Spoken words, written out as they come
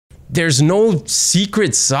There's no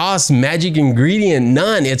secret sauce, magic ingredient,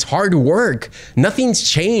 none. It's hard work. Nothing's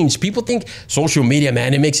changed. People think social media,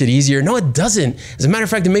 man, it makes it easier. No, it doesn't. As a matter of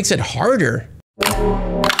fact, it makes it harder.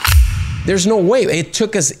 There's no way. It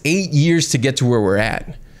took us 8 years to get to where we're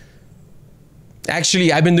at.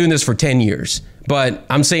 Actually, I've been doing this for 10 years, but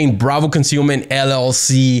I'm saying Bravo Concealment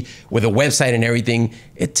LLC with a website and everything.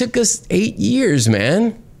 It took us 8 years,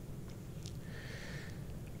 man.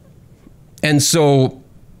 And so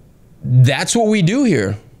that's what we do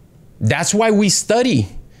here. That's why we study.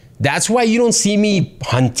 That's why you don't see me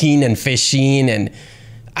hunting and fishing. And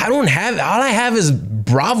all I have is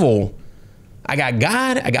Bravo. I got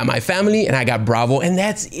God, I got my family, and I got Bravo, and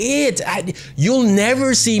that's it. You'll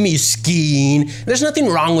never see me skiing. There's nothing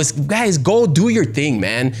wrong with, guys, go do your thing,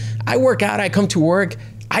 man. I work out, I come to work.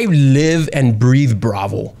 I live and breathe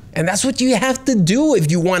Bravo. And that's what you have to do if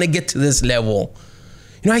you want to get to this level.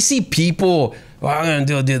 You know, I see people, well, I'm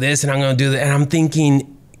gonna do this and I'm gonna do that. And I'm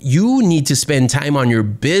thinking, you need to spend time on your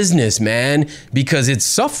business, man, because it's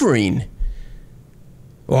suffering.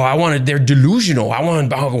 Well, they're delusional.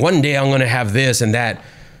 One day I'm gonna have this and that.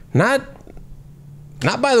 Not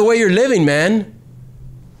by the way you're living, man.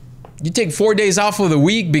 You take 4 days off of the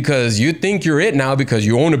week because you think you're it now because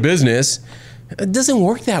you own a business. It doesn't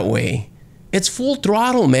work that way. It's full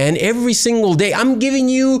throttle, man, every single day. I'm telling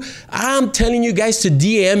you guys to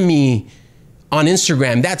DM me on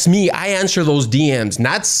Instagram. That's me. I answer those DMs,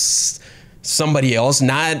 not somebody else,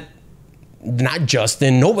 not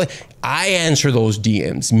Justin, nobody. I answer those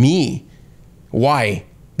DMs, me. Why?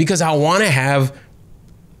 Because I want to have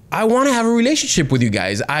a relationship with you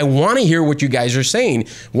guys. I want to hear what you guys are saying.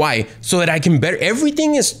 Why? So that I can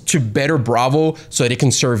everything is to better Bravo so that it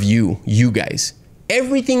can serve you guys.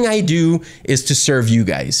 Everything I do is to serve you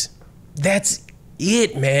guys. That's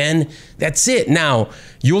it, man. That's it. Now,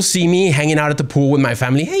 you'll see me hanging out at the pool with my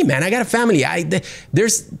family. Hey, man, I got a family.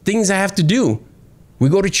 There's things I have to do. We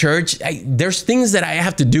go to church. There's things that I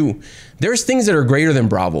have to do. There's things that are greater than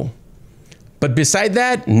Bravo. But beside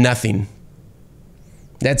that, nothing.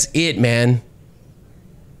 That's it, man.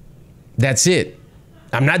 That's it.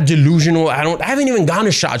 I'm not delusional. I haven't even gone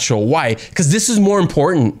to SHOT Show. Why? Because this is more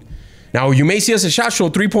important. Now, you may see us at SHOT Show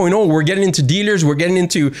 3.0. We're getting into dealers. We're getting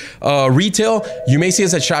into retail. You may see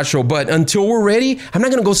us at SHOT Show. But until we're ready, I'm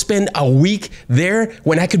not going to go spend a week there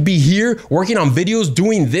when I could be here working on videos,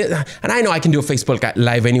 doing this. And I know I can do a Facebook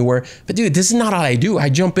Live anywhere. But, dude, this is not all I do. I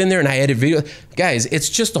jump in there and I edit videos. Guys, it's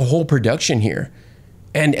just a whole production here.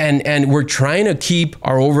 And we're trying to keep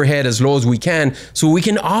our overhead as low as we can so we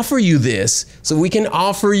can offer you this. So we can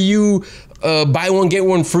offer you buy one, get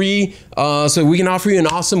one free. So we can offer you an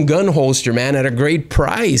awesome gun holster, man, at a great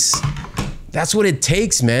price. That's what it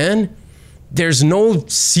takes, man. There's no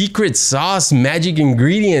secret sauce, magic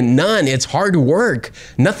ingredient, none. It's hard work.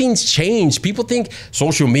 Nothing's changed. People think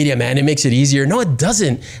social media, man, it makes it easier. No, it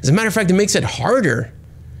doesn't. As a matter of fact, it makes it harder.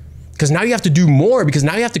 Because now you have to do more, because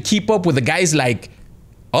now you have to keep up with the guys like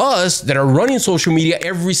us that are running social media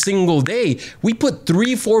every single day. We put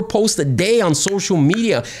 3-4 posts a day on social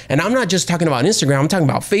media. And I'm not just talking about Instagram. I'm talking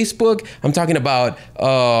about Facebook. I'm talking about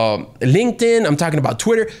LinkedIn. I'm talking about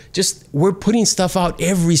Twitter. We're putting stuff out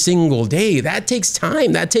every single day. That takes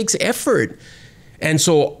time. That takes effort. And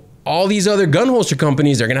so all these other gun holster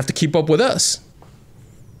companies are going to have to keep up with us.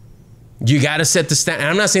 You got to set the standard.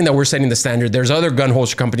 I'm not saying that we're setting the standard. There's other gun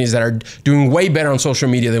holster companies that are doing way better on social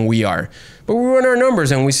media than we are. But we run our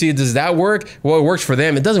numbers and we see, does that work? Well, it works for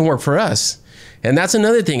them. It doesn't work for us. And that's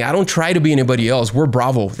another thing. I don't try to be anybody else. We're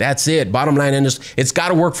Bravo. That's it. Bottom line, it's got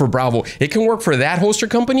to work for Bravo. It can work for that holster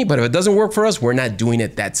company, but if it doesn't work for us, we're not doing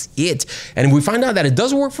it. That's it. And if we find out that it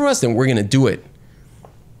doesn't work for us, then we're going to do it.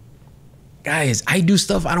 Guys, I do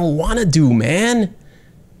stuff I don't want to do, man.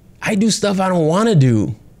 I do stuff I don't want to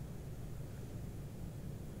do.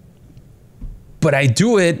 But I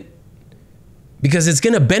do it because it's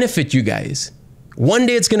going to benefit you guys. One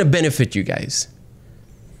day it's going to benefit you guys.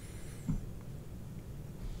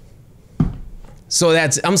 So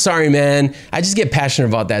I'm sorry, man. I just get passionate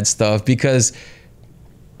about that stuff because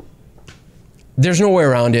there's no way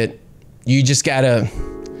around it. You just gotta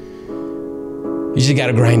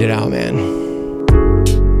grind it out, man.